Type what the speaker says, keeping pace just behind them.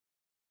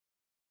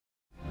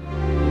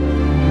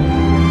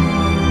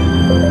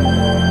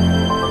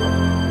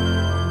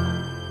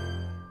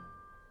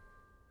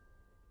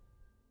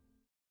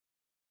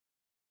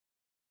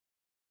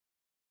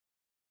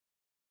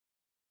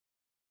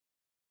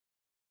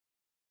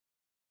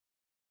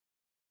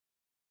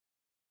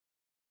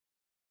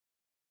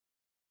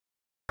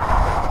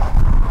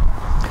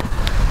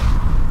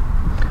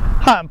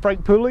Hi, I'm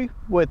Frank Pooley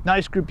with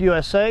Nice Group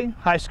USA,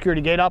 high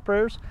security gate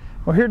operators.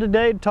 We're here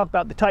today to talk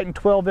about the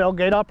TITAN12L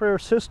gate operator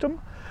system.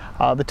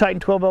 The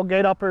TITAN12L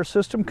gate operator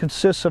system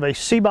consists of a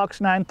C-Box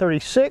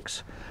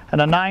 936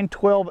 and a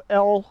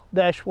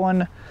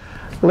 912L-1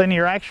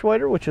 linear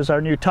actuator, which is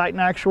our new Titan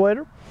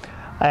actuator.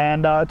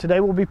 And today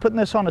we'll be putting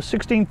this on a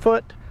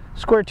 16-foot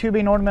square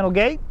tubing ornamental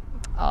gate.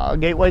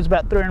 Gate weighs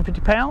about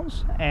 350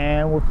 pounds,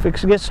 and we're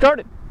fixing to get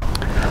started.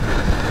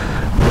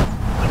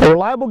 A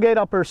reliable gate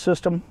operator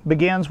system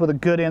begins with a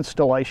good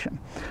installation.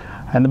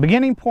 And the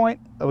beginning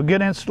point of a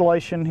good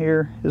installation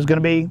here is going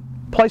to be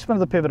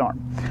placement of the pivot arm.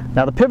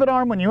 Now the pivot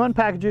arm, when you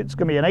unpackage it, it's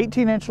going to be an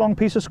 18-inch long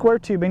piece of square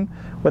tubing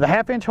with a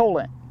 1/2 inch hole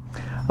in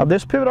it.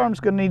 This pivot arm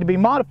is going to need to be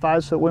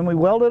modified so that when we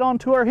weld it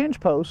onto our hinge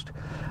post,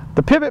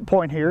 the pivot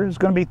point here is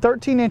going to be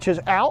 13 inches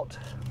out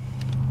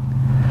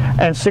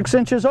and 6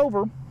 inches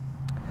over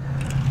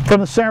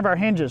from the center of our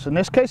hinges. In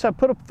this case, I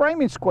put a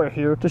framing square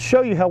here to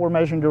show you how we're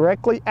measuring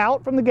directly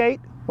out from the gate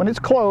when it's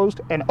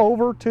closed and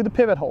over to the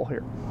pivot hole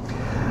here.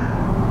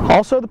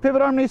 Also, the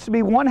pivot arm needs to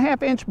be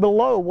 1/2 inch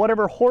below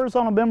whatever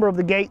horizontal member of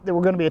the gate that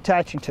we're going to be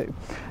attaching to.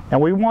 Now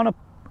we want to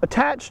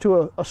attach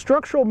to a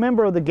structural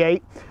member of the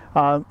gate,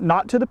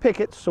 not to the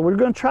pickets, so we're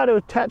going to try to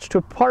attach to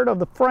a part of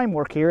the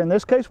framework here. In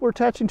this case, we're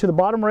attaching to the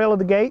bottom rail of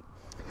the gate.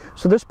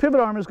 So this pivot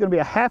arm is going to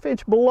be a 1/2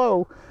 inch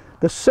below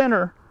the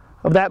center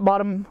of that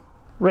bottom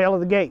rail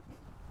of the gate.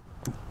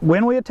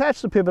 When we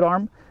attach the pivot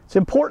arm, it's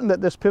important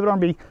that this pivot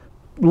arm be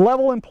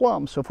level and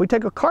plumb. So if we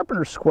take a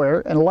carpenter's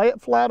square and lay it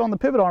flat on the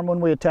pivot arm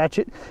when we attach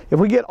it, if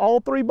we get all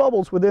 3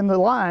 bubbles within the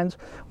lines,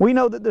 we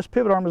know that this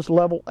pivot arm is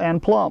level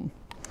and plumb.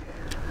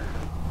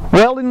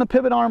 Welding the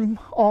pivot arm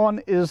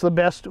on is the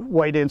best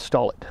way to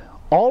install it.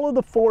 All of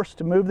the force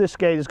to move this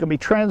gate is going to be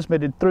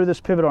transmitted through this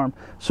pivot arm,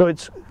 so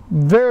it's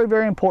very,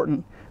 very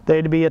important that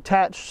it be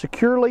attached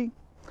securely,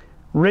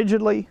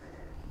 rigidly,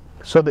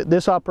 so that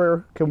this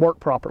operator can work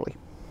properly.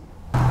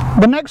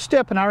 The next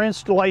step in our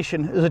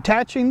installation is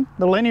attaching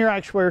the linear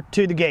actuator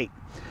to the gate.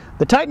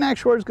 The Titan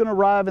actuator is going to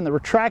arrive in the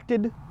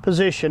retracted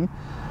position,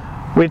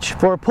 which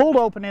for a pulled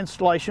open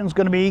installation is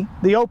going to be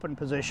the open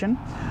position.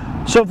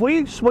 So if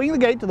we swing the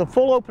gate to the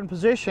full open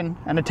position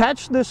and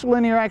attach this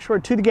linear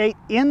actuator to the gate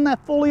in that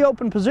fully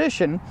open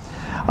position,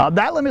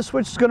 that limit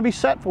switch is going to be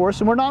set for us,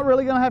 and we're not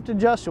really going to have to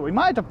adjust it. We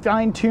might have to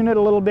fine tune it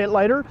a little bit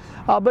later,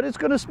 but it's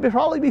going to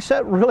probably be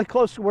set really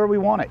close to where we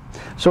want it.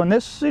 So in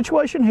this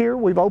situation here,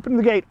 we've opened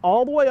the gate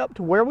all the way up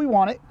to where we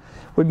want it.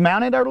 We've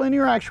mounted our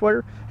linear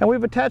actuator, and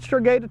we've attached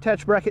our gate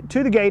attach bracket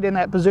to the gate in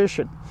that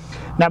position.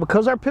 Now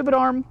because our pivot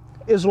arm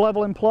is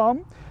level and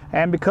plumb,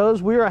 and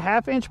because we are a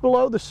 1/2 inch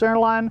below the center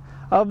line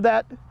of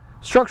that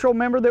structural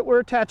member that we're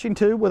attaching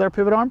to with our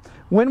pivot arm,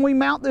 when we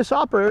mount this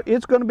operator,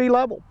 it's going to be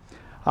level.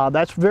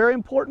 That's very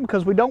important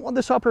because we don't want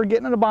this operator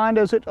getting in a bind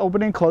as it's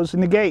opening and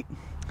closing the gate.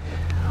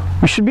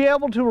 We should be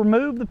able to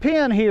remove the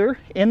pin here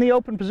in the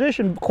open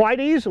position quite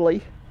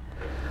easily.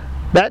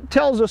 That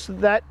tells us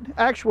that that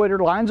actuator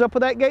lines up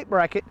with that gate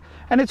bracket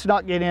and it's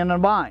not getting in a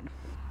bind.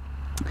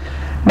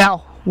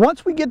 Now,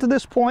 once we get to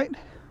this point,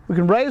 we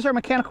can raise our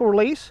mechanical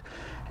release,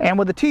 and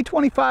with a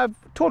T25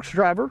 torque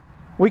driver,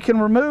 we can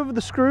remove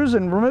the screws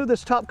and remove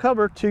this top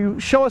cover to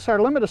show us our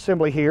limit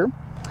assembly here.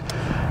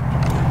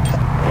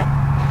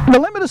 The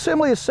limit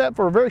assembly is set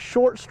for a very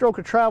short stroke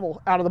of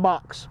travel out of the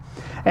box,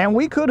 and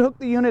we could hook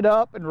the unit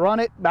up and run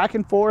it back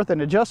and forth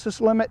and adjust this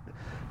limit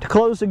to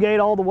close the gate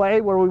all the way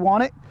where we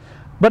want it.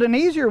 But an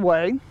easier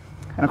way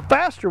and a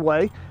faster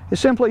way is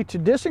simply to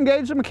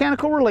disengage the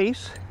mechanical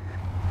release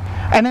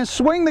and then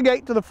swing the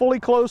gate to the fully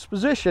closed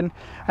position,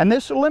 and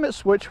this limit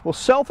switch will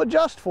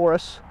self-adjust for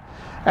us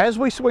as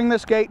we swing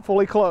this gate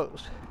fully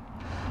closed.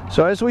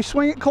 So as we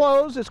swing it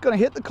closed, it's going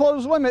to hit the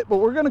closed limit, but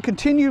we're going to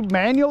continue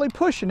manually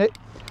pushing it,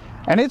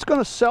 and it's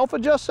going to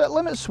self-adjust that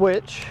limit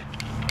switch.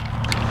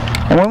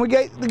 And when we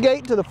get the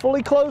gate to the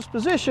fully closed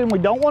position, we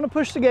don't want to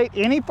push the gate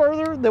any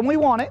further than we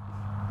want it.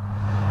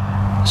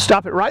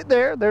 Stop it right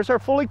there. There's our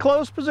fully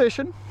closed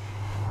position.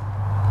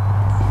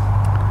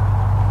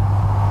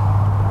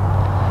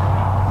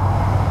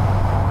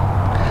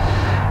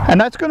 And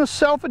that's going to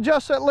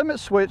self-adjust that limit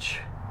switch,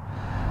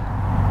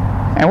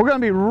 and we're going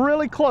to be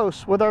really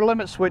close with our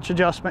limit switch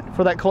adjustment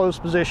for that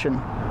closed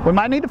position. We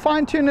might need to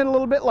fine tune it a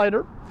little bit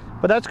later,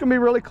 but that's going to be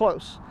really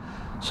close.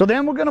 So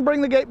then we're going to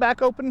bring the gate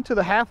back open to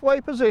the halfway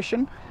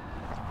position.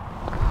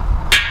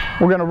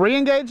 We're going to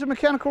re-engage the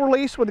mechanical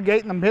release with the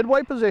gate in the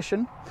midway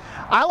position.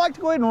 I like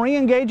to go ahead and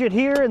re-engage it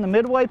here in the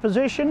midway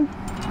position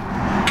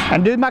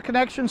and do my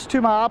connections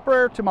to my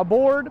operator, to my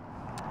board,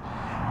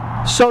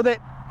 so that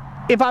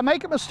if I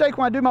make a mistake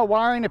when I do my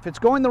wiring, if it's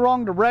going the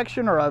wrong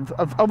direction or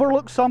I've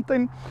overlooked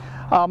something,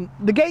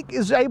 the gate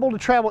is able to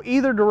travel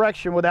either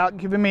direction without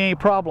giving me any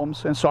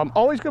problems. And so I'm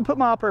always going to put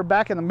my operator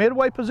back in the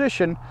midway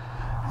position,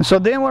 and so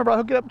then whenever I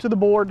hook it up to the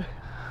board,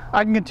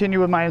 I can continue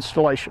with my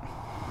installation.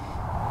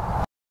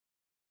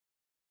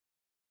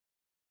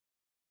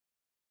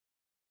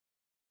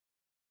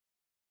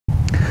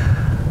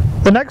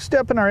 The next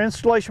step in our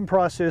installation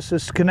process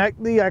is to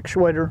connect the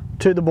actuator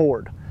to the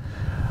board.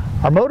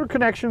 Our motor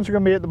connections are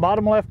going to be at the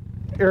bottom left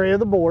area of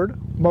the board.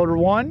 motor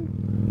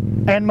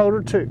 1 and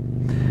motor 2.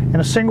 In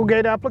a single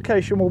gate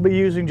application, we'll be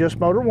using just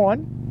motor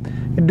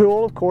 1. In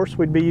dual, of course,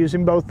 we'd be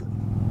using both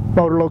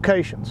motor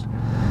locations.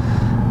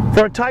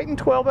 For a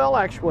TITAN12L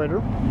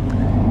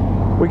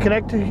actuator, we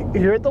connect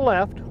here at the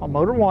left on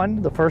motor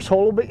 1. The first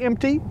hole will be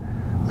empty.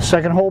 The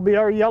second hole will be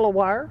our yellow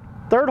wire.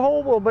 Third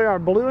hole will be our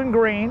blue and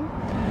green.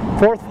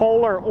 Fourth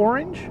hole our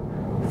orange.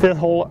 Fifth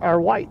hole our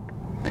white.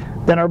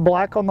 Then our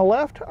black on the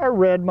left, our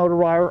red motor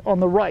wire on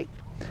the right.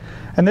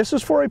 And this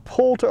is for a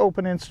pull to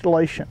open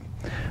installation.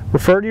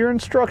 Refer to your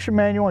instruction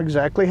manual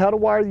exactly how to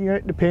wire the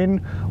unit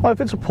depending on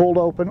if it's a pull to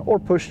open or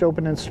push to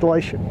open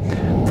installation.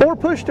 For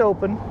push to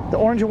open, the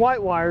orange and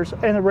white wires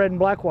and the red and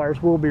black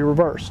wires will be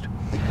reversed.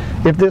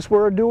 If this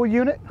were a dual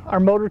unit, our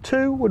motor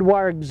 2 would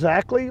wire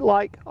exactly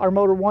like our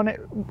motor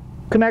 1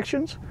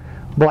 connections.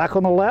 Black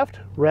on the left,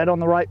 red on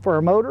the right for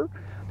our motor,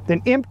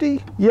 then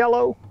empty,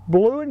 yellow,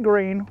 blue and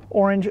green,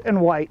 orange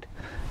and white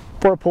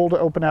for a pull to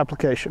open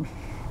application.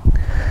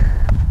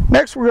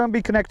 Next, we're going to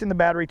be connecting the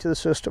battery to the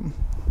system.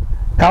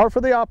 Power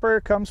for the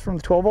operator comes from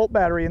the 12-volt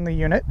battery in the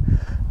unit.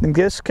 In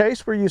this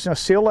case, we're using a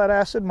seal lead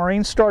acid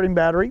marine starting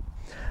battery.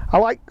 I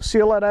like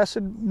seal lead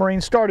acid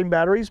marine starting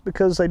batteries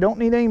because they don't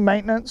need any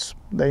maintenance.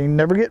 They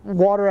never get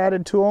water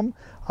added to them.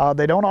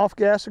 They don't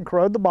off-gas and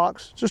corrode the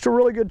box. Just a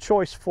really good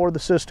choice for the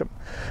system.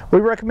 We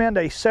recommend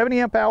a 70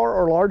 amp hour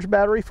or large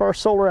battery for our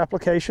solar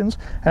applications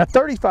and a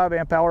 35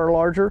 amp hour or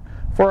larger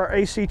for our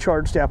AC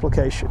charged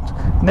applications.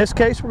 In this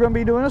case, we're going to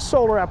be doing a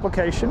solar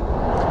application.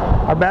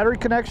 Our battery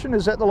connection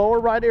is at the lower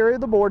right area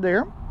of the board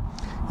there.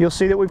 You'll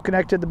see that we've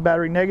connected the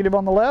battery negative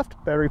on the left,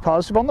 battery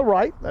positive on the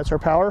right. That's our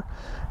power.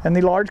 And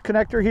the large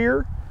connector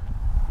here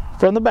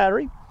from the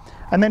battery.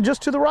 And then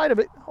just to the right of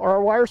it are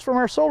our wires from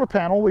our solar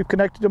panel. We've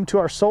connected them to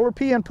our solar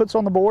P inputs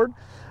on the board,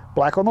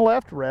 black on the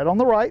left, red on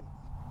the right.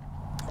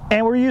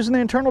 And we're using the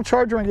internal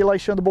charge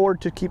regulation of the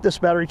board to keep this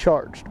battery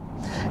charged.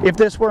 If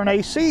this were an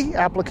AC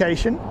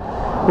application,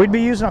 we'd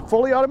be using a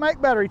fully automatic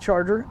battery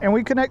charger, and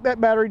we connect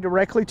that battery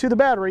directly to the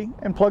battery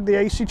and plug the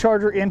AC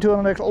charger into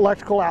an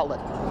electrical outlet.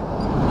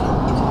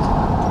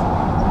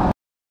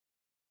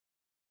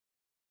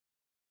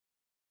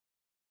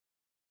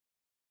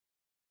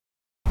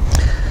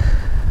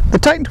 The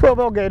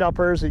TITAN12L gate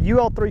operator is a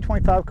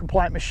UL325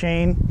 compliant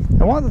machine,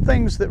 and one of the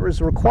things that is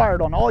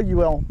required on all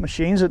UL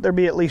machines is that there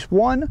be at least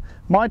one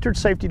monitored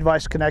safety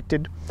device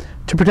connected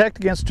to protect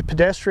against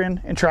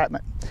pedestrian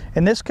entrapment.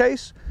 In this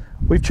case,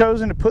 we've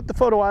chosen to put the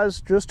photo eyes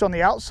just on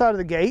the outside of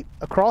the gate,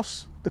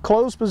 across the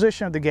closed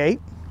position of the gate.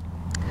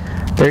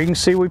 There you can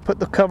see we put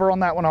the cover on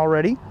that one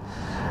already.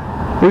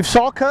 We've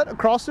saw cut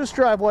across this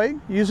driveway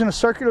using a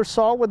circular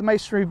saw with a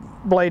masonry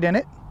blade in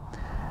it.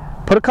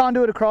 Put a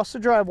conduit across the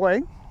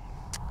driveway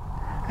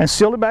and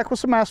sealed it back with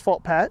some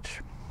asphalt patch.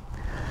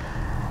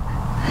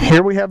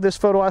 Here we have this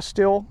photo eye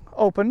still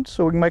open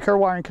so we can make our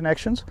wiring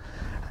connections.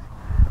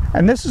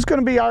 And this is going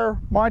to be our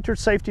monitored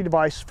safety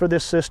device for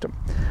this system.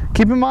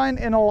 Keep in mind,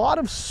 in a lot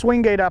of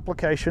swing gate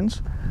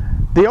applications,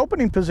 the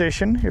opening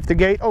position, if the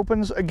gate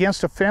opens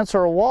against a fence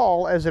or a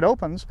wall as it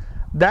opens,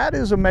 that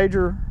is a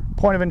major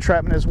point of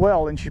entrapment as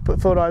well, and you put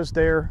photo eyes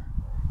there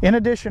in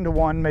addition to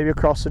one maybe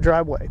across the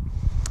driveway.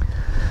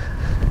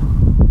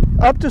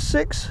 Up to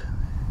 6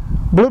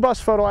 Blue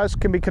bus photo eyes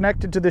can be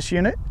connected to this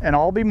unit and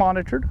all be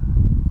monitored,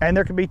 and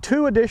there can be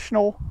 2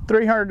 additional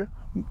 300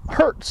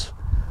 Hertz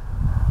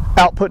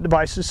output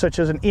devices such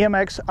as an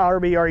EMX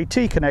IRB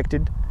RET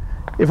connected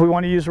if we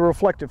want to use a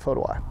reflective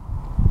photo eye.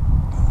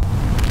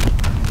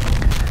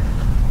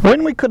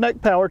 When we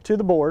connect power to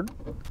the board,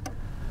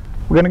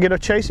 we're going to get a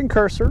chasing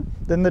cursor,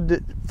 then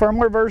the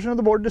firmware version of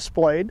the board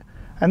displayed,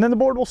 and then the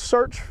board will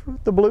search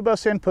the blue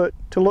bus input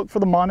to look for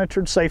the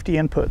monitored safety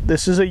input.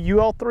 This is a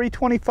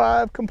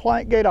UL325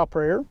 compliant gate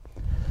operator.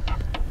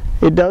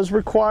 It does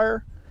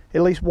require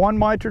at least one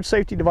monitored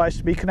safety device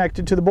to be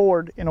connected to the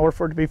board in order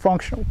for it to be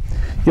functional.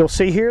 You'll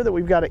see here that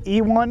we've got an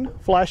E1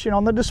 flashing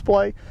on the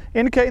display,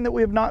 indicating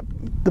that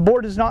the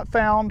board has not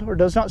found or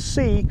does not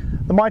see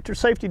the monitored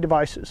safety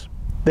devices,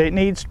 that it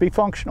needs to be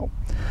functional.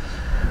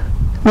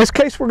 In this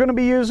case, we're going to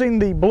be using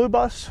the blue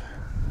bus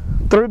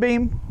through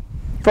beam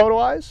photo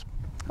eyes.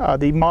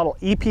 The model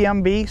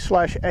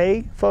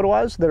EPMB/A photo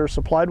eyes that are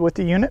supplied with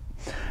the unit.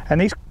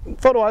 And these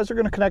photo eyes are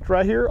going to connect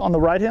right here on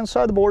the right hand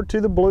side of the board to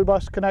the blue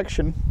bus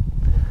connection.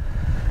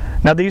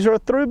 Now these are a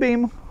through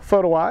beam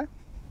photo eye,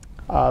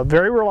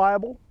 very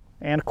reliable,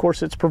 and of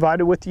course it's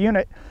provided with the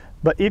unit.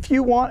 But if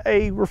you want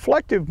a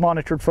reflective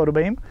monitored photo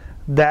beam,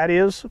 that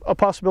is a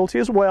possibility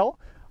as well.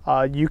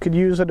 You could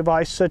use a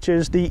device such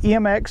as the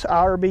EMX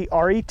IRB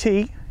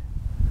RET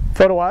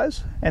photo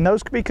eyes, and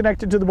those could be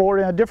connected to the board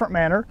in a different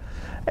manner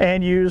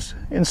and used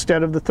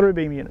instead of the through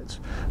beam units.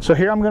 So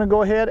here I'm going to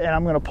go ahead and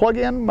I'm going to plug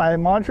in my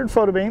monitored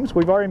photo beams.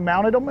 We've already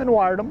mounted them and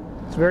wired them.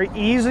 It's very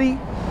easy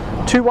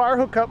 2-wire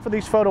hookup for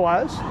these photo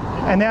eyes,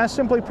 and then I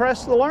simply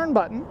press the learn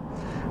button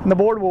and the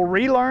board will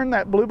relearn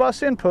that blue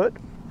bus input.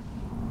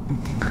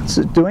 It's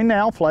doing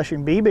now,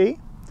 flashing BB,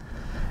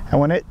 and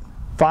when it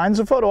finds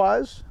the photo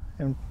eyes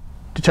and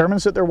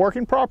determines that they're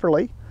working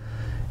properly,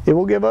 it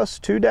will give us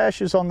 2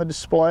 dashes on the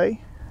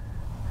display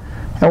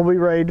and we'll be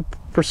ready to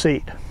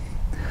proceed.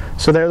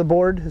 So there the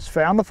board has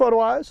found the photo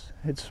eyes,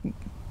 it's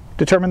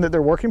determined that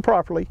they're working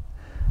properly,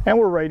 and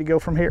we're ready to go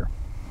from here.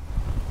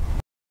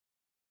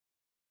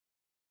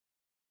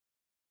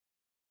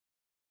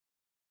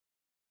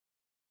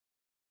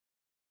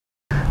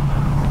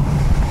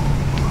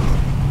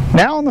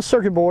 Now on the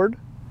circuit board,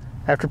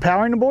 after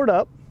powering the board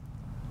up,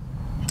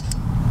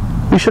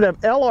 we should have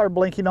LR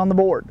blinking on the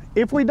board.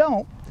 If we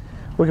don't,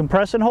 we can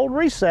press and hold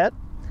reset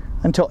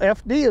until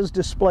FD is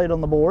displayed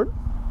on the board.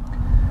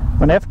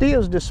 When FD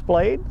is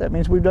displayed, that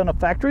means we've done a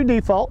factory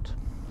default.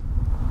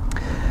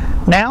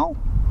 Now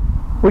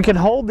we can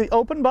hold the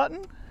open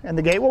button and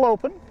the gate will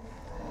open,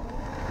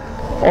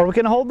 or we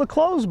can hold the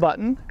close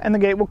button and the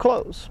gate will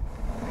close.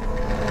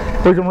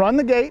 We can run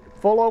the gate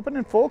full open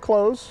and full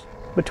close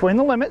between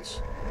the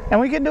limits, and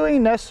we can do any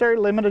necessary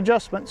limit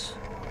adjustments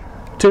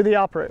to the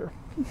operator.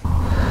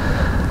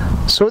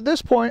 So at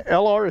this point,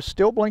 LR is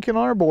still blinking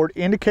on our board,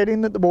 indicating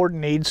that the board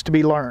needs to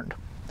be learned.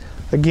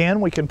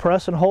 Again, we can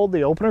press and hold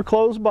the open or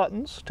close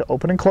buttons to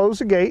open and close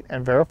the gate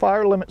and verify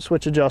our limit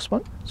switch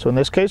adjustment. So in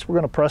this case, we're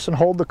going to press and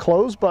hold the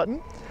close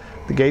button.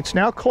 The gate's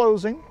now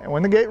closing, and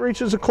when the gate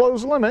reaches a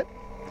close limit,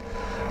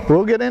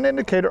 we'll get an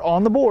indicator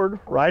on the board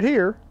right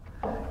here,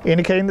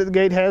 indicating that the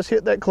gate has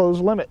hit that close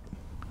limit.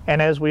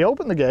 And as we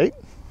open the gate,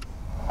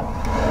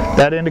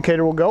 that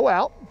indicator will go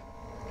out,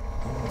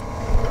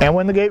 and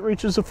when the gate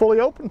reaches the fully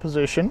open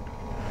position,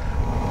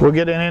 we'll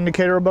get an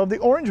indicator above the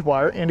orange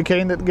wire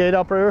indicating that the gate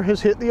operator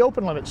has hit the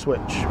open limit switch.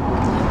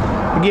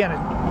 Again,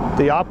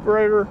 the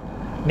operator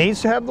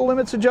needs to have the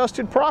limits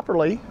adjusted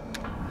properly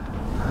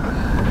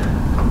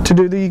to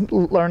do the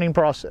learning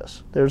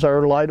process. There's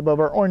our light above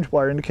our orange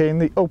wire indicating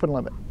the open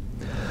limit.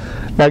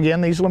 Now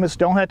again, these limits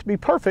don't have to be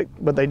perfect,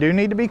 but they do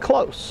need to be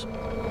close.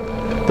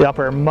 The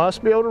operator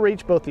must be able to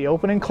reach both the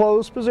open and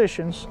close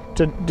positions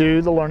to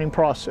do the learning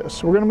process.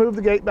 So we're going to move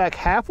the gate back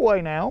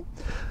halfway now.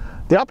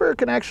 The operator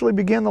can actually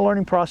begin the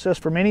learning process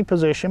from any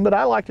position, but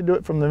I like to do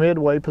it from the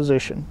midway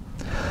position.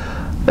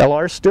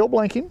 LR is still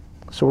blinking,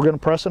 so we're going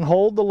to press and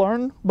hold the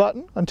learn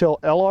button until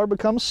LR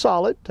becomes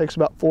solid. It takes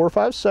about 4 or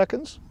 5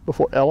 seconds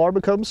before LR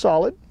becomes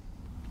solid.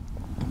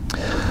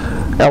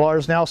 LR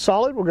is now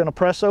solid. We're going to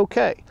press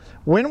OK.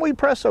 When we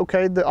press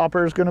OK, the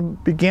operator is going to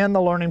begin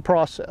the learning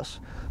process.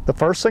 The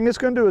first thing it's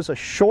going to do is a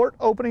short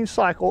opening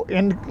cycle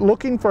in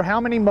looking for how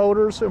many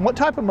motors and what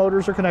type of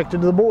motors are connected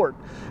to the board.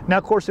 Now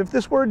of course, if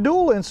this were a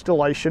dual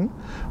installation,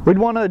 we'd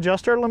want to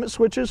adjust our limit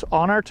switches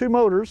on our 2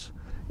 motors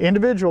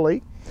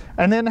individually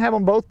and then have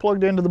them both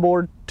plugged into the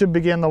board to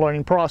begin the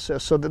learning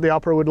process so that the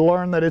operator would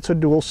learn that it's a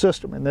dual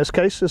system. In this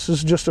case, this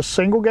is just a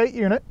single gate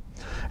unit,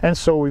 and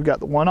so we've got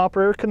the one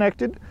operator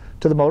connected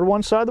to the motor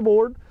one side of the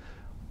board.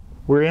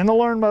 We're in the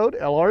learn mode,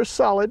 LR is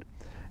solid,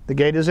 the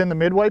gate is in the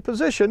midway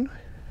position,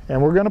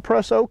 and we're going to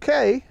press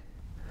OK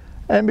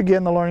and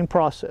begin the learning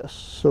process.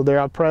 So there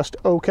I've pressed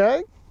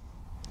OK.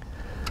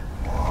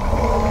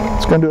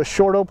 It's going to do a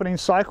short opening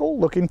cycle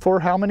looking for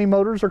how many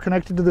motors are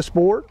connected to this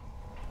board.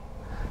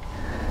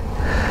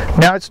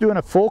 Now it's doing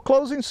a full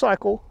closing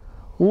cycle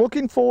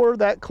looking for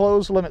that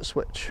closed limit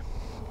switch.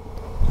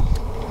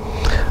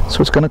 So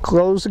it's going to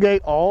close the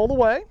gate all the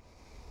way.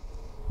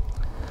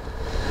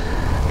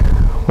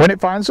 When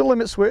it finds the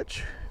limit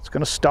switch, it's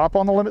going to stop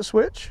on the limit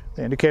switch.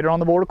 The indicator on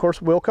the board, of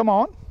course, will come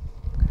on.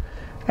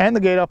 And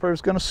the gate operator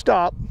is going to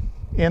stop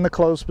in the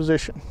closed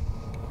position.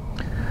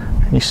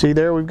 And you see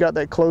there we've got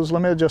that closed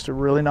limit adjusted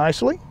really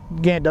nicely.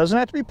 Again, it doesn't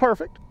have to be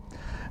perfect.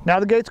 Now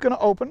the gate's going to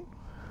open.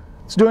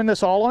 It's doing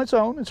this all on its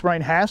own. It's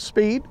running half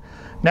speed.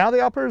 Now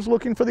the operator is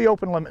looking for the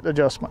open limit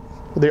adjustment,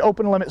 or the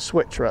open limit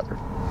switch rather.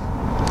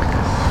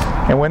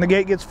 And when the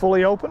gate gets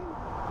fully open,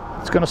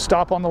 it's going to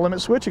stop on the limit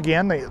switch.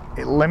 Again, the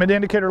limit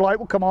indicator light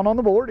will come on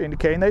the board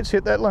indicating that it's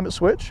hit that limit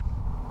switch.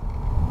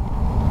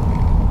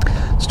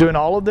 It's doing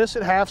all of this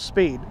at half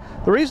speed.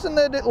 The reason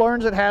that it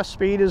learns at half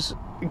speed is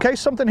in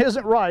case something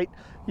isn't right,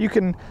 you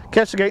can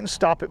catch the gate and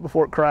stop it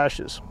before it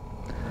crashes.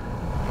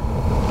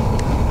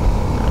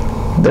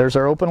 There's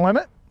our open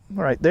limit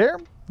right there.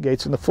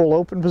 Gate's in the full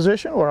open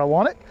position where I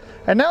want it.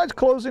 And now it's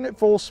closing at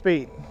full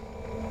speed.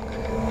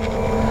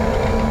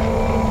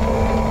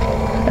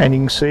 And you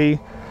can see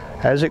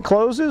as it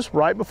closes,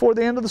 right before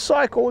the end of the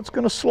cycle, it's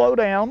going to slow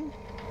down.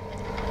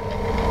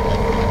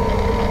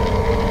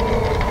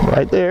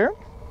 Right there.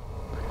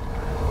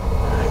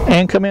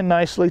 And come in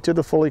nicely to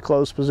the fully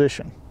closed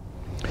position.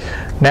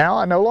 Now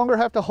I no longer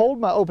have to hold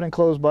my open and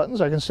close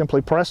buttons. I can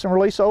simply press and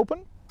release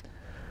open.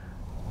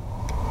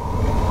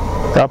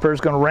 The operator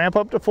is going to ramp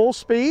up to full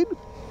speed.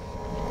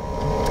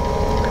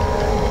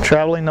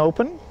 Traveling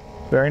open,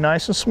 very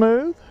nice and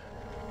smooth.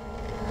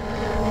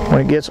 When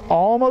it gets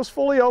almost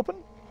fully open,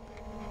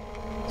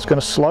 it's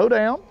going to slow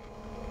down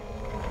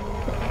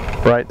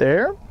right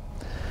there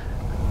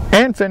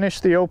and finish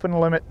the open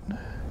limit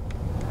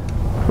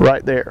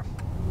right there.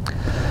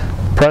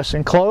 Press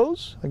and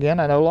close. Again,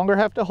 I no longer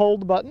have to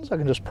hold the buttons. I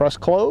can just press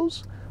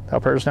close. The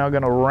operator is now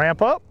going to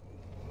ramp up,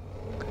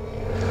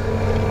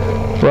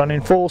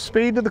 running full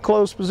speed to the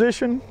closed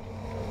position.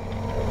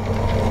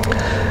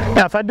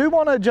 Now, if I do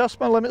want to adjust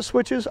my limit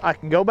switches, I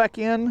can go back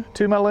in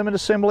to my limit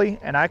assembly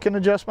and I can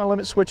adjust my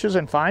limit switches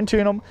and fine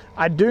tune them.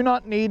 I do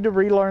not need to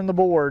relearn the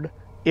board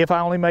if I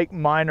only make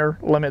minor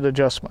limit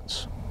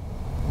adjustments.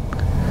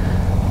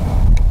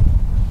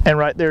 And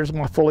right there's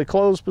my fully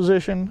closed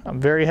position. I'm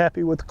very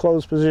happy with the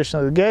closed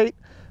position of the gate.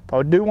 If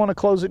I do want to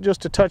close it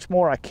just a touch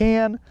more, I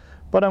can,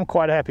 but I'm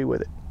quite happy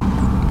with it.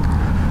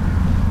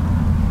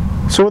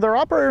 So with our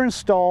operator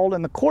installed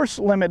and the course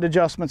limit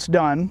adjustments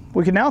done,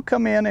 we can now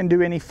come in and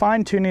do any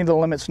fine-tuning of the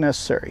limits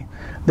necessary.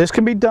 This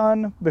can be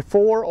done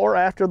before or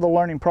after the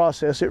learning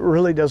process. It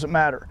really doesn't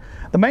matter.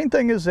 The main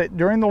thing is that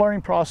during the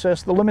learning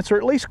process, the limits are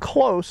at least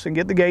close and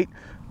get the gate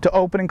to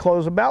open and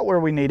close about where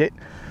we need it,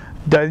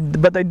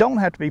 but they don't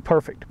have to be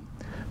perfect.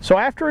 So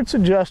after it's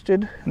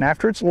adjusted and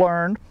after it's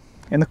learned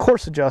in the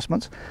course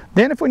adjustments,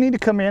 then if we need to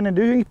come in and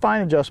do any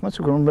fine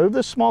adjustments, we're going to remove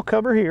this small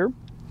cover here,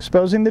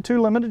 exposing the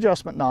two limit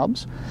adjustment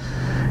knobs.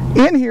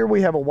 In here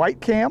we have a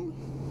white cam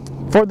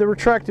for the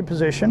retracted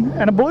position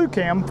and a blue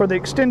cam for the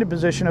extended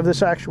position of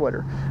this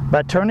actuator.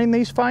 By turning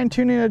these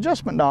fine-tuning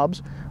adjustment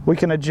knobs, we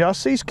can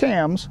adjust these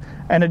cams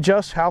and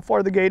adjust how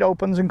far the gate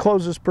opens and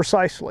closes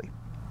precisely.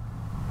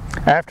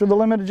 After the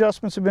limit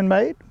adjustments have been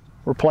made,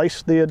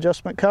 replace the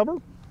adjustment cover.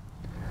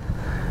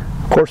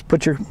 Of course,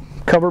 put your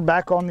cover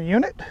back on the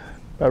unit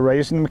by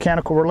raising the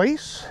mechanical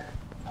release.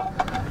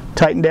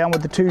 Tighten down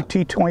with the two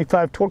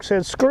T25 Torx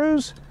head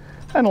screws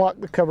and lock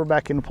the cover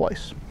back into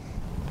place.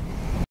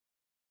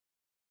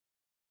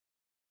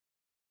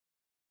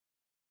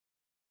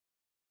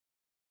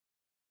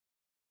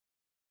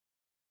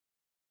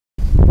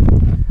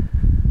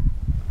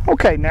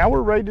 Okay, now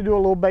we're ready to do a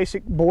little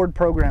basic board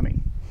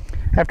programming.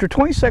 After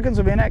 20 seconds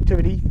of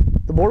inactivity,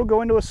 the board will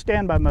go into a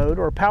standby mode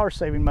or a power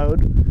saving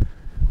mode.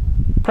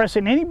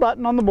 Pressing any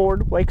button on the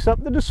board wakes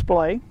up the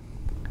display,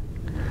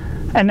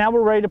 and now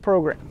we're ready to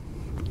program.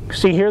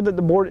 See here that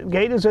the board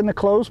gate is in the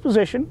closed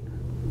position,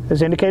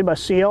 as indicated by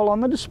CL on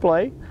the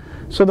display.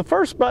 So the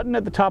first button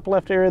at the top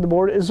left area of the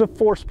board is a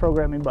force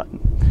programming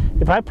button.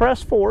 If I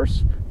press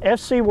force,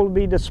 FC will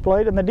be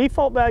displayed and the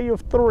default value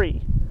of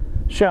 3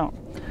 shown.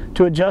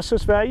 To adjust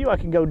this value, I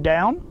can go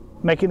down,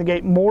 making the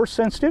gate more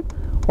sensitive,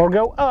 or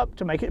go up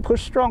to make it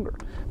push stronger.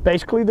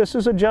 Basically, this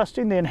is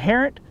adjusting the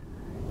inherent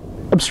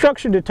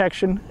obstruction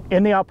detection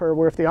in the operator,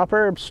 where if the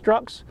operator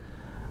obstructs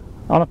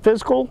on a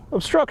physical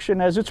obstruction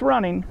as it's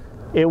running,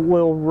 it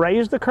will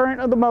raise the current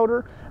of the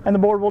motor and the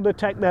board will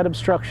detect that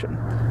obstruction.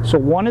 So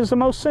 1 is the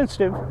most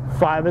sensitive,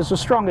 5 is the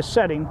strongest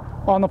setting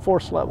on the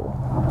force level.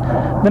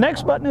 The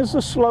next button is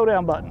the slow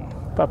down button.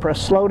 If I press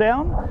slow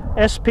down,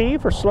 SP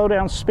for slow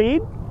down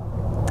speed,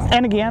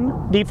 and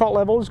again, default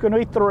level is going to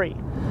be 3.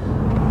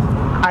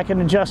 I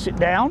can adjust it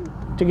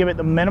down to give it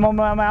the minimum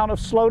amount of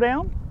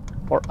slowdown,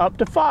 or up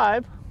to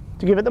 5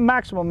 to give it the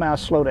maximum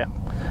amount of slowdown.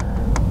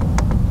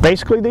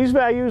 Basically, these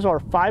values are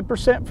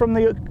 5% from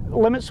the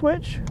limit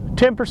switch,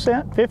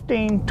 10%,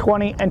 15,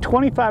 20, and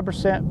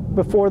 25%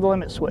 before the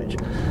limit switch.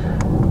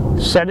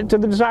 Set it to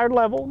the desired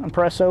level and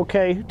press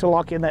OK to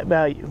lock in that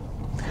value.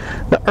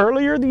 The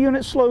earlier the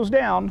unit slows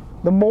down,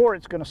 the more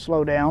it's going to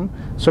slow down.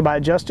 So by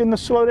adjusting the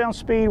slowdown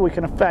speed, we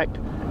can affect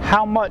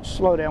how much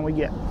slowdown we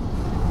get.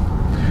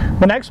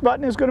 The next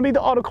button is going to be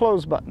the auto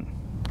close button.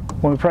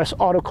 When we press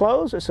auto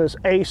close, it says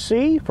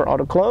AC for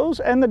auto close,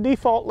 and the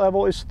default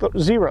level is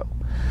 0.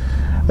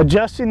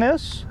 Adjusting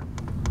this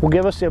will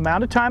give us the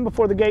amount of time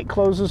before the gate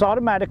closes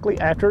automatically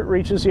after it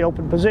reaches the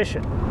open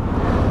position.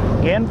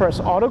 Again, press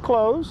auto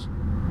close,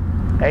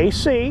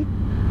 AC,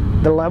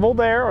 the level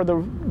there, or the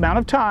amount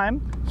of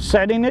time.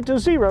 Setting it to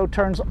 0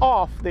 turns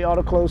off the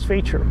auto close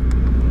feature.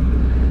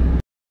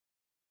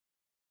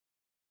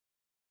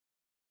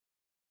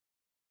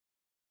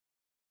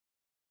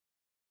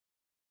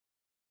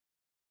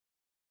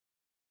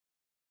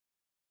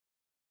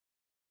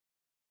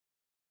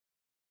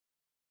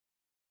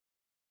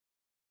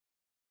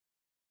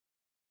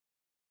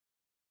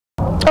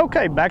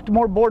 Okay, back to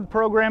more board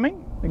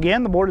programming.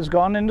 Again, the board has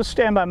gone into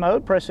standby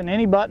mode. Pressing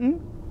any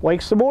button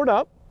wakes the board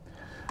up.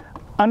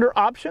 Under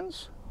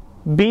options,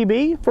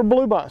 BB for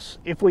blue bus.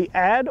 If we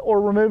add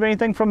or remove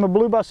anything from the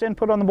blue bus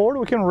input on the board,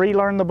 we can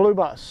relearn the blue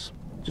bus.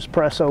 Just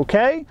press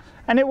OK,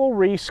 and it will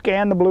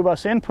rescan the blue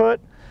bus input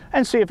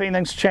and see if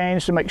anything's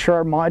changed to make sure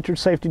our monitored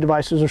safety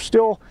devices are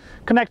still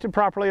connected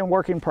properly and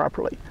working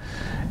properly.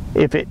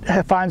 If it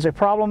finds a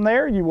problem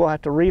there, you will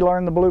have to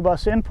relearn the blue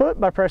bus input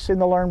by pressing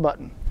the Learn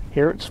button.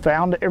 Here it's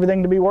found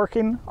everything to be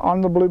working on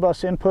the blue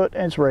bus input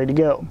and it's ready to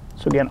go.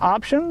 So again,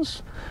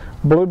 options,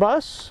 blue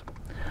bus,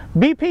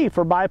 BP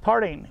for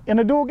biparting. In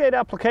a dual gate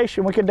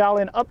application, we can dial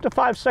in up to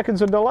 5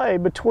 seconds of delay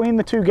between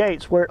the two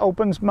gates, where it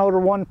opens motor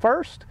 1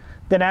 first,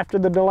 then after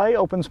the delay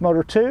opens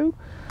motor 2,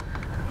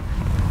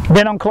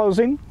 then on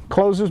closing,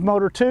 closes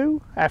motor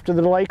 2, after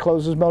the delay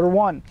closes motor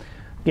 1.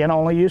 Again,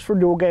 only used for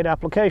dual gate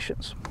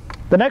applications.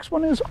 The next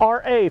one is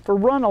RA for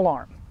run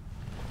alarm.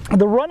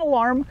 The run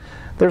alarm,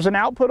 there's an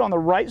output on the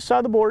right side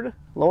of the board,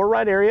 lower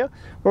right area,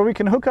 where we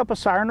can hook up a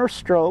siren or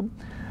strobe,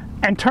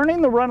 and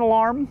turning the run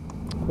alarm,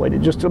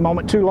 waited just a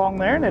moment too long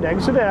there and it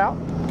exited out.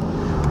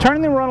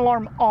 Turning the run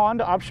alarm on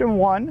to option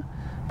 1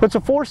 puts a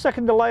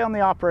 4-second delay on the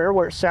operator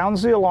where it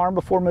sounds the alarm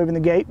before moving the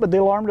gate, but the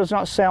alarm does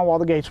not sound while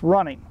the gate's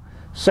running.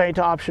 Say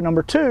to option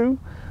number 2,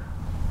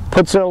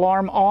 puts the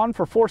alarm on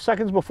for 4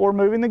 seconds before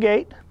moving the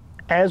gate,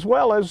 as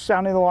well as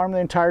sounding the alarm the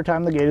entire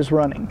time the gate is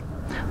running.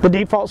 The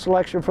default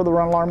selection for the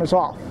run alarm is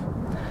off.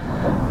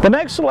 The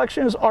next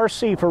selection is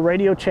RC for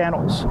radio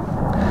channels.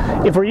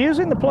 If we're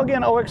using the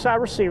plug-in OXI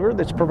receiver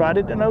that's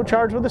provided at no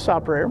charge with this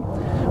operator,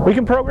 we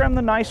can program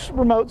the Nice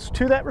remotes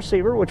to that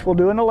receiver, which we'll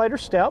do in a later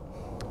step.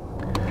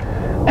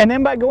 And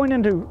then by going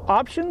into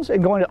options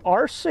and going to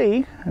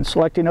RC and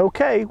selecting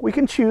OK, we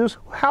can choose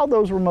how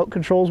those remote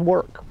controls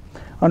work.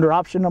 Under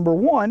option number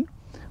 1,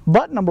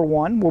 button number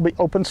 1 will be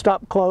open,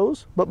 stop,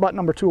 close, but button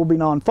number 2 will be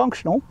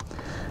non-functional.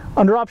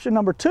 Under option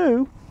number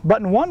 2,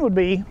 button 1 would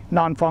be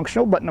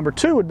non-functional, button number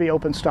 2 would be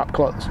open, stop,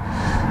 close.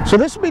 So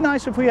this would be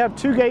nice if we have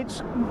 2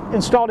 gates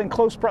installed in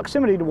close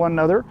proximity to one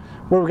another,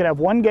 where we could have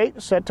one gate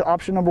set to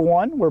option number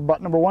 1, where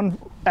button number 1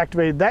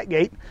 activated that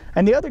gate,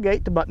 and the other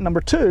gate to button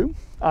number 2,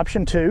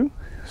 option 2,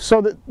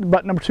 so that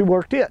button number 2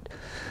 worked it.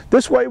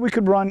 This way we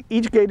could run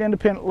each gate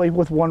independently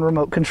with one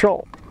remote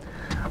control.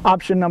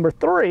 Option number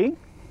 3,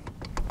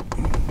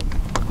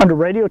 under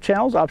radio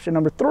channels, option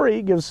number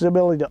 3 gives us the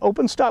ability to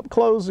open, stop,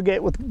 close the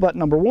gate with button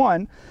number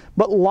 1,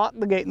 but lock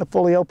the gate in the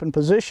fully open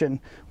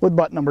position with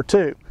button number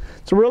 2.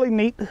 It's a really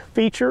neat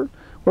feature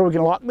where we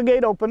can lock the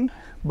gate open,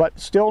 but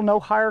still no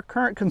higher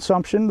current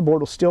consumption. The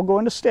board will still go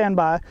into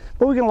standby,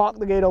 but we can lock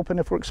the gate open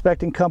if we're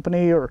expecting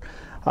company or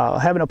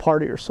having a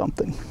party or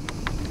something.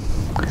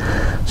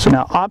 So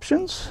now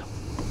options,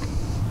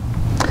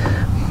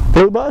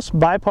 blue bus,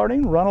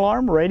 biparting, run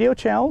alarm, radio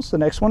channels. The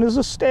next one is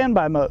the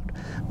standby mode.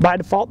 By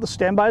default, the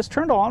standby is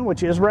turned on,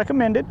 which is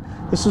recommended.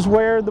 This is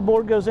where the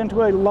board goes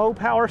into a low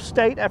power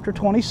state after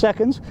 20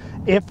 seconds.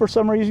 If for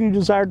some reason you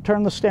desire to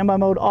turn the standby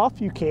mode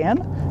off, you can.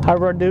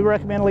 However, I do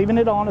recommend leaving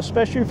it on,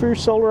 especially for your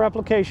solar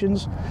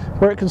applications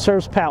where it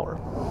conserves power.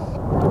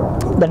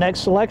 The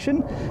next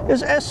selection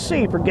is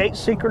SC for gate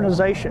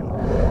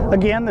synchronization.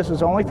 Again, this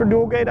is only for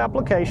dual gate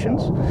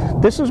applications.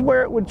 This is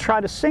where it would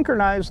try to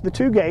synchronize the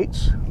 2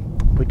 gates.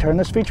 We turn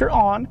this feature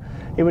on,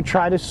 it would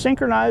try to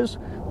synchronize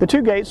the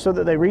 2 gates so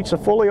that they reach the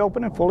fully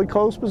open and fully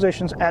closed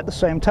positions at the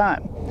same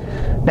time.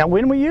 Now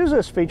when we use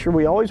this feature,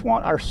 we always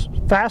want our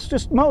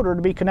fastest motor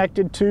to be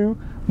connected to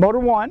motor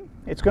 1.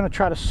 It's going to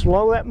try to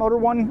slow that motor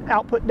 1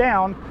 output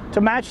down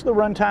to match the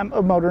runtime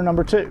of motor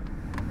number 2.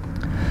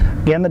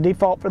 Again, the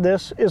default for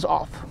this is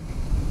off.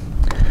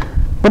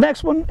 The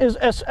next one is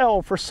SL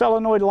for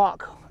solenoid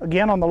lock.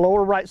 Again, on the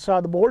lower right side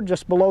of the board,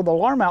 just below the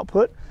alarm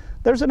output,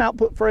 there's an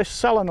output for a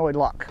solenoid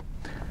lock.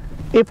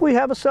 If we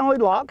have a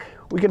solenoid lock,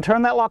 we can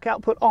turn that lock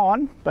output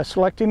on by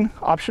selecting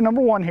option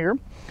number 1 here.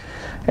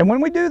 And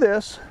when we do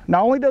this,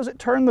 not only does it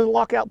turn the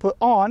lock output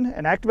on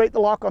and activate the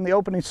lock on the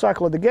opening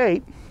cycle of the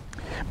gate,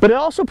 but it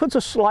also puts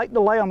a slight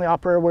delay on the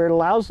operator where it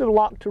allows the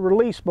lock to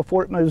release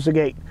before it moves the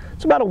gate.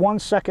 It's about a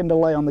 1-second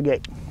delay on the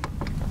gate.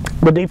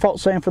 The default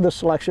setting for this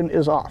selection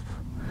is off.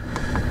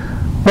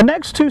 The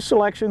next 2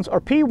 selections are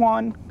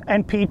P1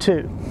 and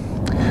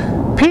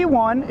P2.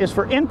 P1 is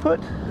for input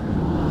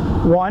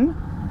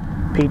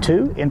 1,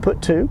 P2,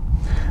 input 2.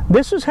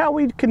 This is how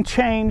we can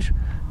change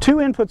 2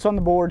 inputs on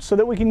the board so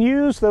that we can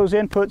use those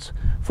inputs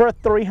for a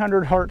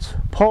 300 Hertz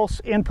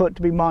pulse input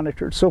to be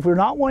monitored. So if we're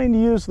not wanting to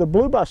use the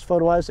blue bus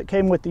photo eyes that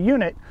came with the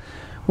unit,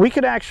 we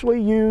could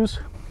actually use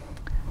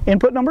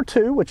input number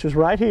 2, which is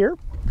right here,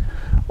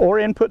 or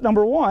input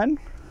number 1,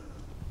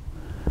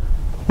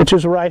 which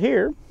is right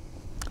here.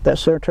 That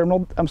center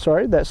terminal,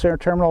 that center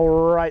terminal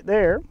right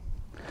there.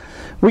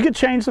 We could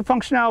change the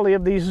functionality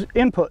of these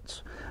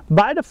inputs.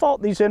 By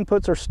default, these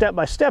inputs are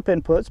step-by-step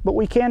inputs, but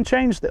we can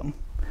change them.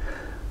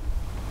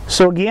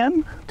 So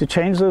again, to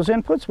change those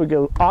inputs, we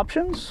go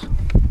options,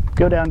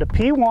 go down to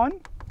P1,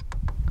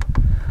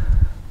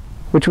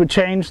 which would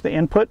change the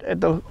input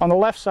on the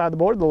left side of the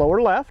board, the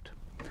lower left,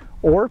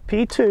 or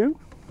P2,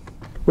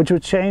 which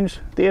would change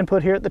the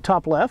input here at the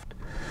top left.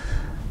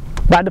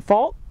 By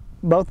default,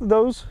 both of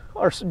those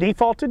are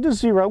defaulted to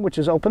 0, which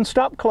is open,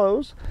 stop,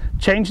 close.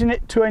 Changing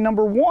it to a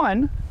number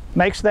 1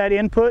 makes that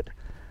input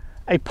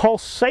a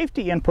pulse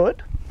safety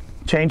input.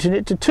 Changing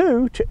it to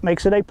 2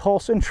 makes it a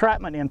pulse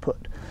entrapment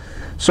input.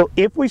 So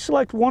if we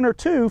select 1 or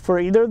 2 for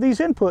either of these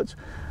inputs,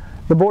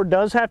 the board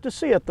does have to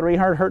see a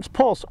 300 Hertz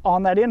pulse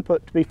on that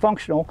input to be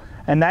functional,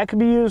 and that can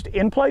be used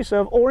in place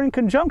of or in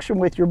conjunction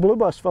with your blue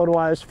bus photo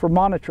eyes for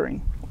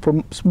monitoring,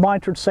 for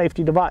monitored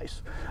safety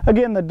device.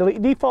 Again, the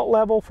default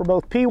level for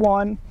both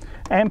P1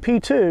 and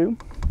P2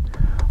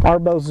 are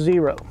both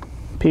 0.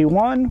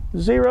 P1,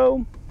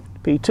 0,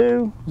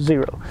 P2,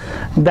 0.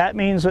 That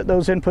means that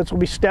those inputs will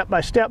be step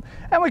by step,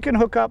 and we can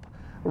hook up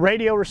a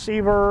radio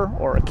receiver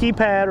or a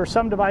keypad or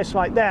some device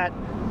like that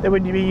that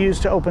would be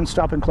used to open,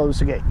 stop, and close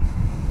the gate.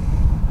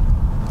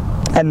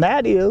 And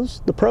that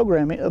is the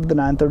programming of the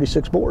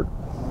 936 board.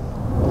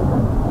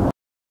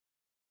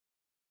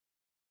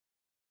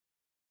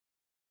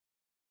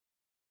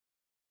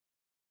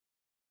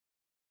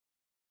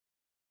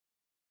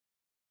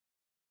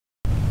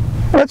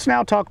 Let's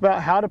now talk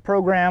about how to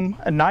program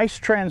a Nice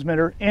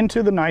transmitter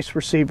into the Nice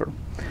receiver.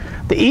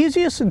 The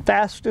easiest and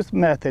fastest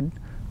method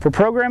for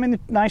programming the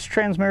Nice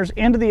transmitters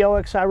into the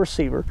OXI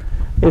receiver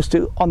is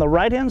to, on the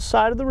right hand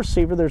side of the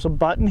receiver, there's a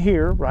button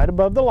here right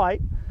above the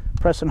light.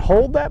 Press and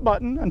hold that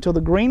button until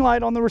the green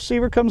light on the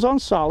receiver comes on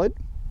solid,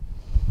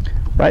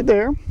 right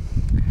there.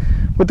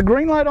 With the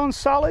green light on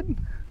solid,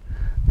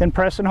 then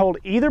press and hold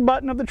either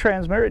button of the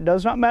transmitter, it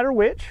does not matter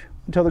which,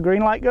 until the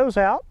green light goes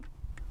out.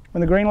 When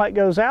the green light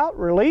goes out,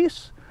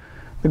 release.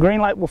 The green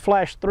light will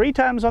flash 3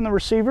 times on the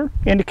receiver,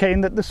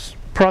 indicating that this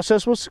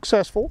process was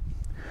successful.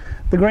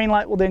 The green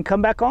light will then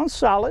come back on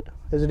solid,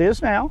 as it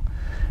is now.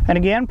 And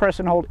again, press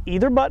and hold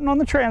either button on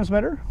the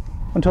transmitter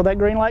until that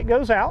green light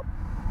goes out.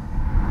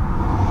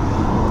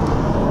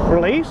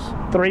 Release.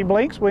 3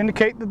 blinks will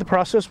indicate that the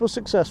process was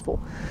successful.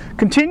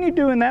 Continue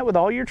doing that with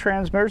all your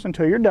transmitters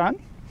until you're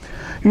done.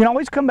 You can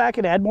always come back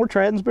and add more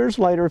transmitters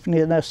later if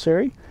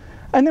necessary,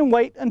 and then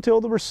wait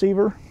until the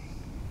receiver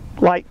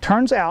light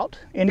turns out,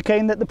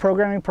 indicating that the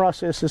programming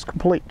process is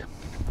complete.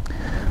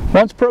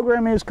 Once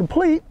programming is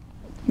complete,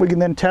 we can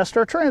then test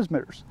our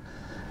transmitters.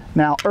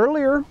 Now,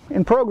 earlier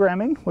in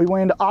programming, we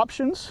went into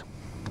options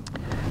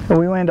and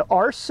we went into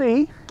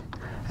RC,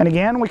 and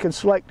again we can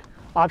select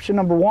option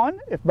number 1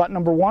 if button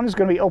number 1 is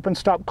going to be open,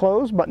 stop,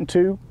 close, button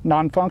 2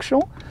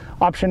 non-functional.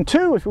 Option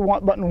 2 if we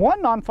want button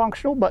 1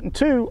 non-functional, button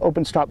 2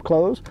 open, stop,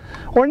 close.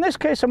 Or in this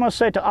case, I'm going to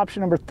say to option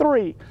number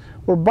 3,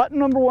 where button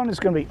number 1 is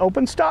going to be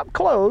open, stop,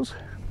 close,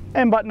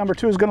 and button number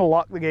 2 is going to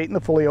lock the gate in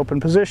the fully open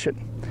position.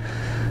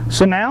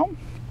 So now,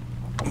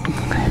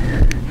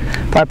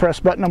 if I press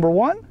button number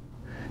 1,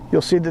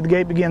 you'll see that the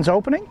gate begins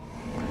opening.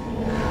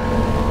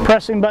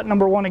 Pressing button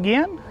number 1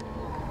 again,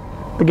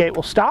 the gate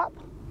will stop.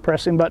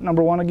 Pressing button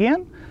number 1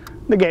 again,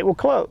 the gate will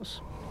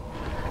close.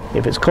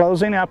 If it's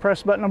closing, I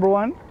press button number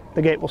 1,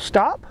 the gate will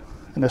stop.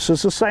 And this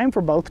is the same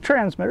for both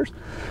transmitters.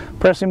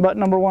 Pressing button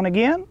number 1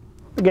 again,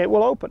 the gate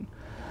will open.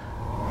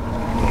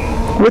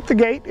 With the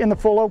gate in the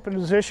full open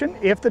position,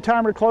 if the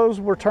timer close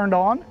were turned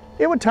on,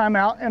 it would time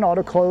out and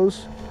auto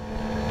close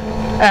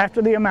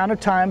after the amount of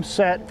time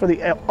set for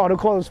the auto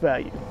close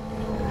value.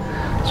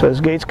 So as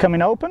the gate's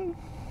coming open,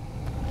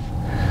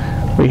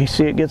 we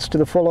see it gets to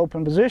the full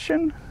open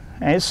position,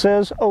 and it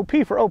says OP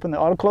for open. The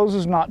auto close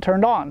is not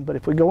turned on, but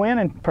if we go in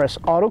and press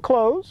auto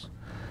close,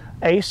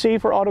 AC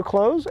for auto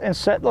close, and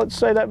set, let's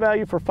say, that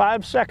value for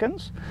 5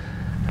 seconds,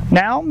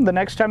 now the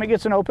next time it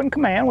gets an open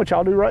command, which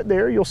I'll do right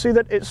there, you'll see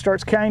that it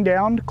starts counting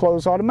down to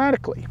close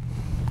automatically.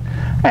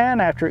 And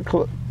after it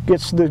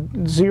gets to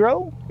the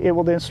 0, it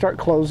will then start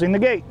closing the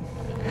gate.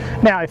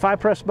 Now if I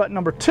press button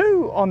number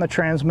 2 on the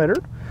transmitter,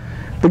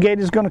 the gate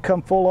is going to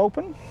come full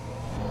open.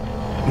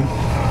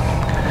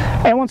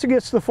 And once it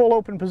gets to the full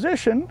open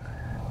position,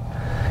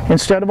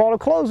 instead of auto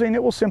closing,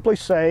 it will simply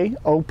say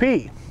OP.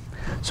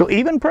 So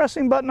even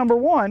pressing button number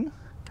 1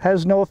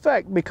 has no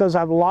effect because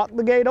I've locked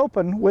the gate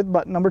open with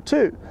button number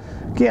 2.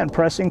 Again,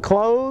 pressing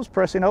close,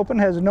 pressing open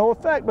has no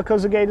effect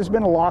because the gate has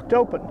been locked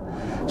open.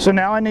 So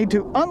now I need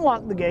to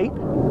unlock the gate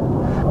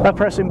by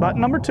pressing button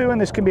number 2, and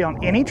this can be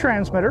on any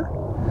transmitter.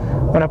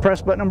 When I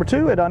press button number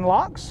 2, it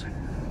unlocks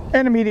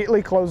and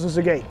immediately closes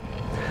the gate.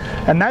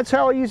 And that's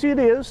how easy it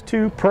is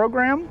to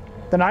program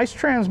the Nice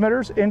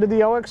transmitters into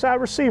the OXI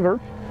receiver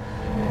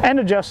and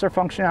adjust their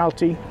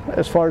functionality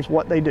as far as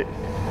what they do.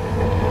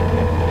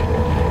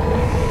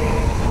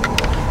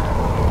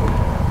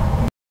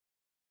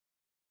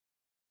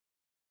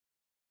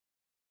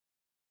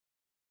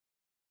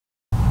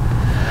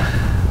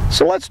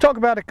 So let's talk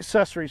about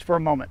accessories for a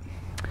moment.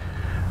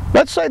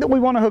 Let's say that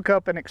we want to hook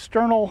up an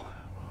external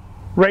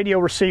radio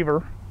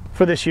receiver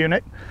for this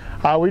unit.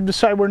 We've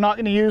decided we're not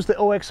going to use the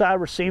OXI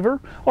receiver,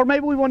 or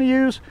maybe we want to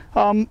use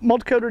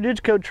multicode or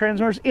digicode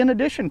transmitters in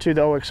addition to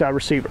the OXI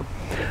receiver.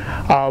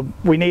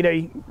 We need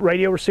a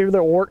radio receiver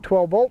that will work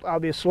 12 volt,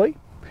 obviously.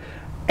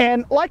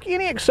 And like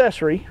any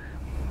accessory,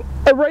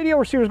 a radio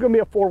receiver is going to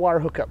be a 4-wire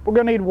hookup. We're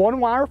going to need 1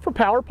 wire for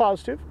power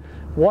positive,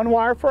 1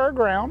 wire for our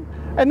ground,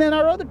 and then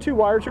our other 2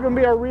 wires are going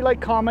to be our relay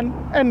common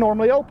and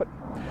normally open.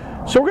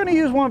 So we're going to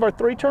use one of our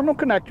 3-terminal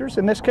connectors.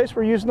 In this case,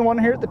 we're using the one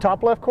here at the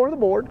top left corner of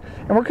the board,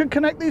 and we're going to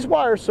connect these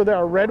wires so that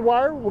our red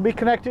wire will be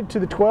connected to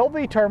the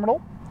 12V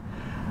terminal.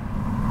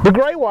 The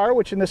gray wire,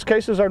 which in this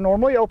case is our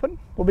normally open,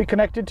 will be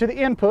connected to the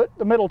input,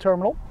 the middle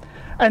terminal,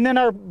 and then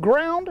our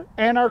ground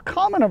and our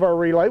common of our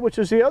relay, which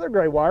is the other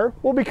gray wire,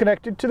 will be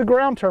connected to the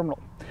ground terminal.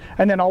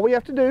 And then all we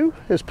have to do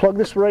is plug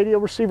this radio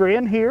receiver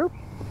in here.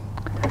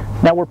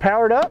 Now we're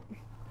powered up.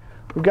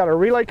 We've got our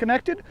relay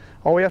connected.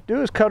 All we have to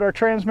do is cut our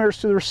transmitters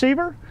to the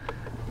receiver,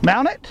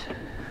 mount it,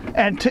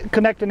 and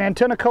connect an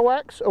antenna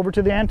coax over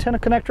to the antenna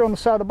connector on the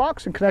side of the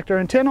box and connect our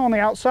antenna on the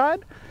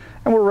outside,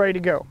 and we're ready to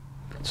go.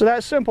 So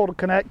that's simple to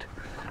connect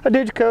a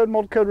digicode,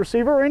 multicode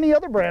receiver, or any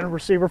other brand of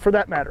receiver for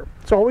that matter.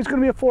 It's always going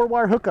to be a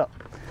 4-wire hookup.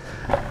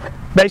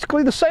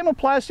 Basically the same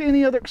applies to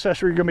any other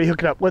accessory you're going to be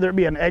hooking up, whether it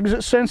be an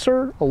exit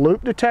sensor, a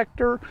loop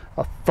detector,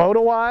 a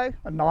photo eye,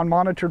 a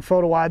non-monitored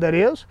photo eye that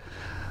is,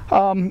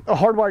 a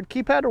hardwired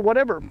keypad, or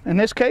whatever. In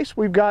this case,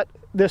 we've got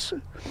this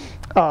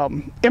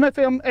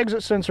MFM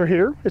exit sensor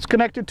here. It's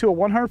connected to a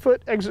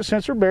 100-foot exit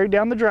sensor buried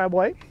down the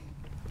driveway.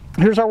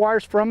 Here's our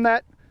wires from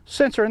that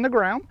sensor in the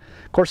ground.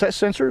 Of course, that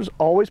sensor is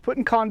always put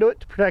in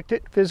conduit to protect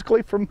it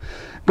physically from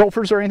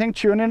gophers or anything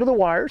chewing into the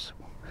wires.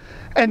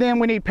 And then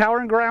we need power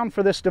and ground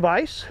for this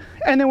device.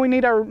 And then we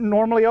need our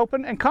normally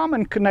open and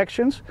common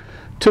connections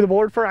to the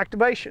board for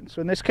activation.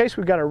 So in this case,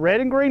 we've got our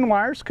red and green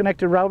wires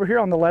connected right over here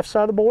on the left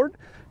side of the board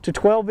to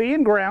 12V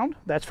and ground.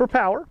 That's for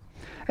power.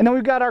 And then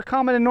we've got our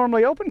common and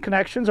normally open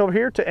connections over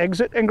here to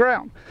exit and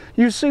ground.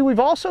 You see we've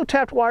also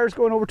tapped wires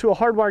going over to a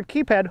hardwired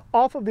keypad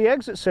off of the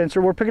exit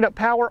sensor. We're picking up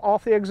power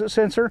off the exit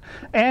sensor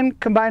and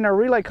combine our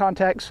relay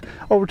contacts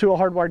over to a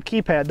hardwired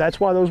keypad. That's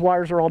why those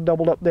wires are all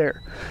doubled up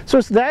there. So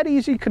it's that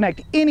easy to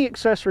connect any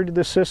accessory to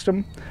this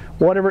system,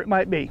 whatever it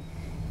might be.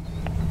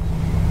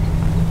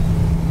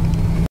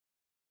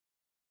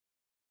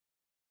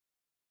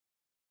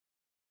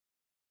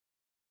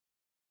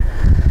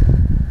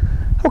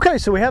 Okay,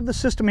 so we have the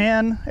system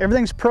in,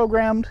 everything's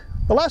programmed.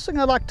 The last thing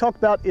I'd like to talk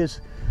about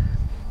is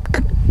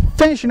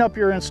finishing up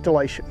your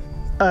installation.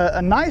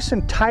 A nice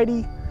and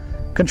tidy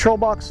control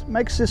box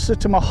makes this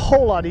system a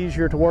whole lot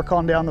easier to work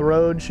on down the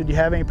road should you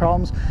have any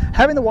problems.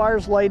 Having the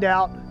wires laid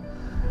out,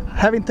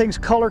 having things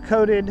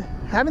color-coded,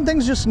 having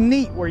things just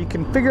neat where you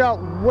can figure out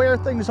where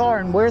things are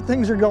and where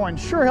things are going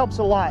sure helps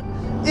a lot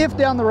if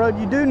down the road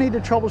you do need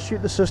to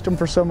troubleshoot the system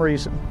for some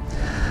reason.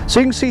 So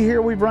you can see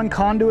here we've run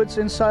conduits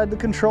inside the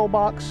control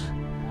box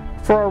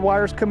for our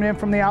wires coming in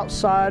from the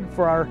outside,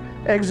 for our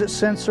exit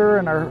sensor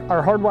and our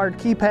hardwired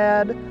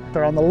keypad.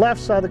 They're on the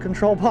left side of the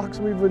control box.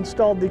 We've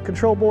installed the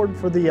control board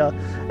for the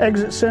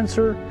exit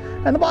sensor,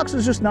 and the box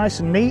is just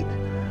nice and neat.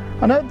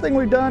 Another thing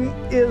we've done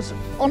is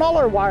on all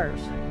our wires,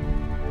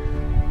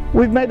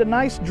 we've made a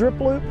nice drip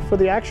loop for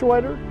the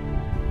actuator.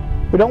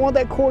 We don't want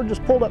that cord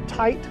just pulled up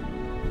tight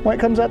when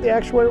it comes out the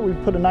actuator.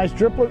 We've put a nice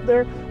drip loop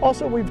there.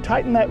 Also, we've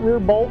tightened that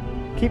rear bolt,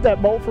 keep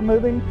that bolt from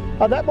moving.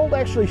 That bolt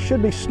actually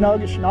should be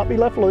snug, it should not be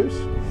left loose.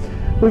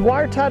 We've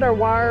wire tied our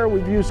wire,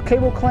 we've used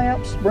cable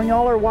clamps, bring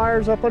all our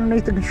wires up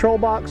underneath the control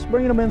box,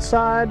 bringing them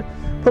inside,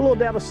 put a little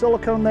dab of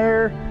silicone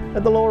there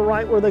at the lower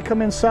right where they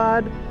come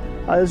inside.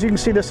 As you can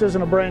see, this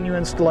isn't a brand new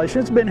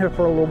installation, it's been here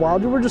for a little while.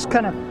 We're just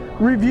kind of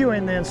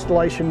reviewing the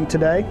installation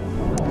today.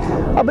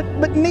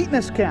 But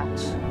neatness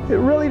counts. It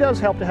really does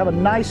help to have a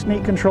nice,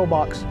 neat control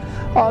box.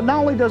 Not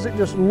only does it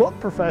just look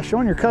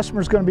professional and your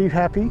customer's going to be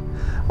happy,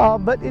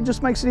 but it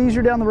just makes it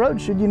easier down the road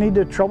should you need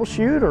to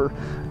troubleshoot or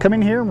come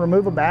in here and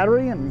remove a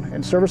battery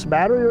and service a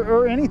battery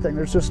or anything.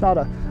 There's just not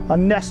a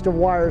nest of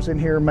wires in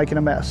here making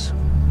a mess.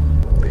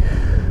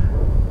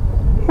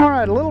 All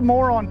right, a little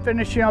more on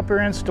finishing up our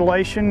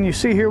installation. You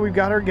see here we've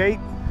got our gate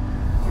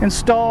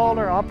installed,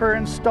 our upper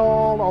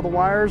installed, all the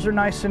wires are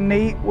nice and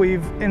neat.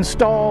 We've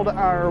installed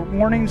our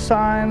warning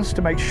signs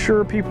to make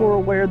sure people are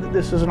aware that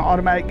this is an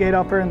automatic gate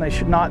upper and they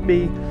should not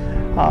be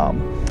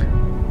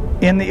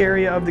in the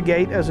area of the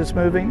gate as it's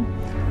moving.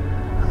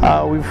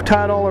 We've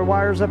tied all our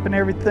wires up and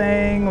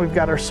everything. We've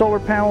got our solar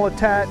panel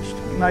attached,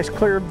 nice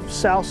clear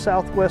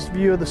south-southwest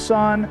view of the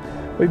sun.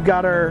 We've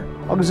got our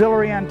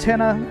auxiliary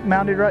antenna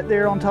mounted right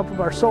there on top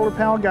of our solar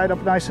panel, guide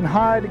up nice and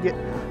high to get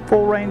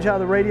full range out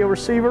of the radio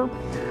receiver.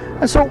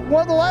 And so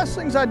one of the last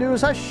things I do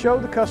is I show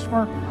the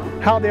customer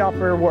how the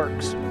operator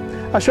works.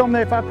 I show them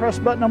that if I press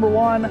button number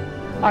 1,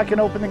 I can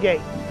open the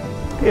gate.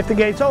 If the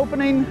gate's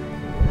opening,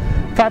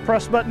 if I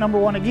press button number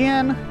 1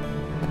 again,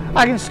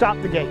 I can stop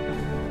the gate.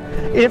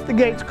 If the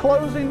gate's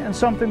closing and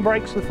something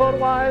breaks the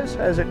photo eyes,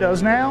 as it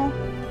does now,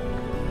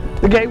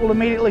 the gate will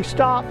immediately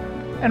stop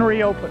and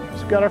reopen.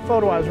 So we've got our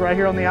photo eyes right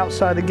here on the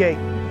outside of the gate.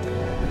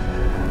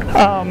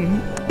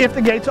 If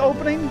the gate's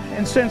opening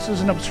and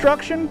senses an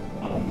obstruction,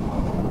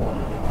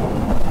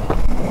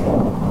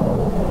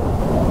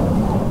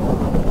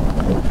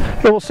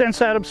 it will sense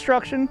that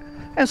obstruction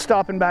and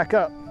stop and back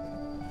up.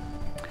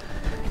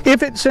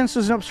 If it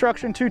senses an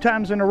obstruction 2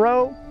 times in a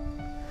row,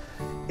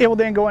 it will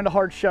then go into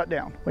hard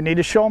shutdown. We need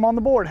to show them on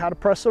the board how to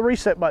press the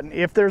reset button.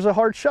 If there's a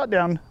hard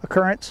shutdown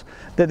occurrence,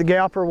 that the gate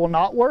operator will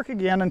not work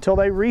again until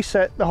they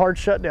reset the hard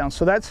shutdown.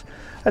 So that's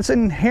an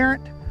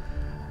inherent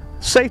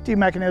safety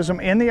mechanism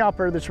in the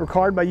operator that's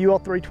required by UL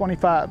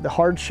 325, the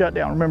hard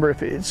shutdown. Remember,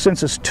 if it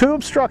senses 2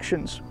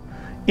 obstructions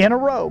in a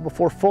row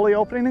before fully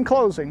opening and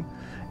closing,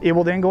 it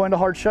will then go into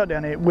hard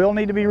shutdown. It will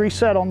need to be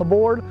reset on the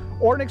board,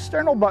 or an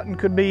external button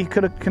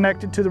could have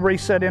connected to the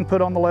reset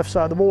input on the left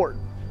side of the board.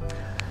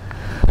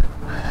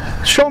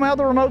 Show them how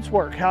the remotes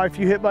work. How if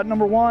you hit button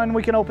number 1,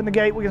 we can open the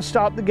gate, we can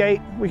stop the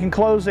gate, we can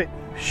close it.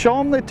 Show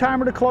them the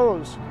timer to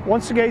close.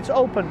 Once the gate's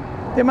open,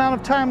 the amount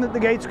of time that the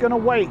gate's going to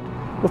wait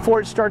before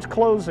it starts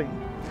closing.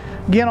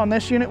 Again, on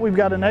this unit, we've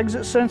got an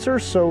exit sensor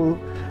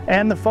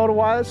and the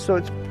photo eyes, so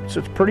it's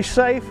pretty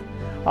safe.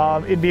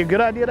 It'd be a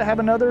good idea to have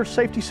another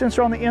safety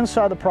sensor on the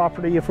inside of the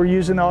property if we're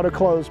using the auto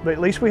close, but at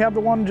least we have the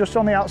one just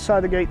on the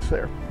outside of the gates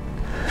there.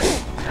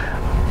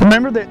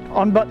 Remember that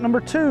on button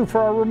number 2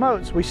 for our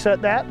remotes, we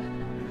set that.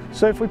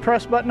 So if we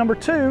press button number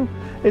 2,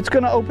 it's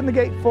going to open the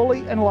gate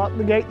fully and lock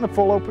the gate in the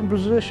full open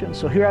position.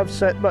 So here I've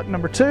set button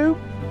number 2.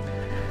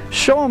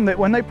 Show them that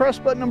when they press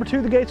button number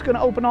 2, the gate's going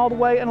to open all the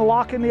way and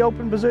lock in the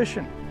open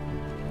position.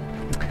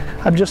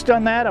 I've just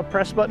done that. I've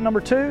pressed button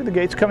number 2, the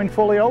gate's coming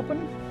fully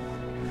open.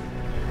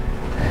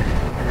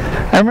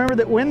 And remember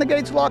that when the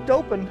gate's locked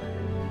open,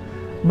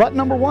 button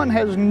number 1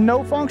 has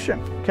no function.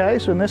 Okay,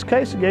 so in this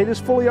case, the gate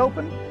is fully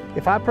open.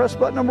 If I press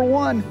button number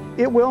 1,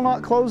 it will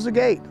not close the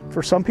gate.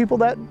 For some people,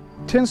 that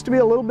tends to be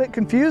a little bit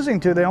confusing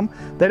to them.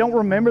 They don't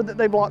remember that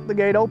they've locked the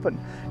gate open.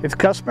 If the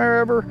customer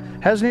ever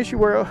has an issue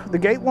where the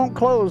gate won't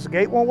close, the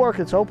gate won't work,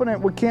 it's open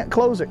and we can't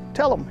close it,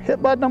 tell them,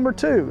 hit button number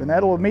 2, and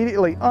that'll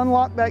immediately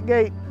unlock that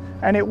gate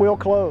and it will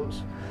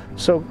close.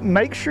 So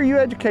make sure you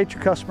educate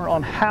your customer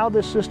on how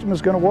this system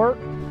is going to work,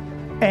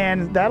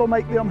 and that'll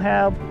make them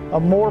have a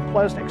more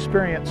pleasant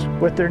experience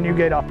with their new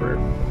gate operator.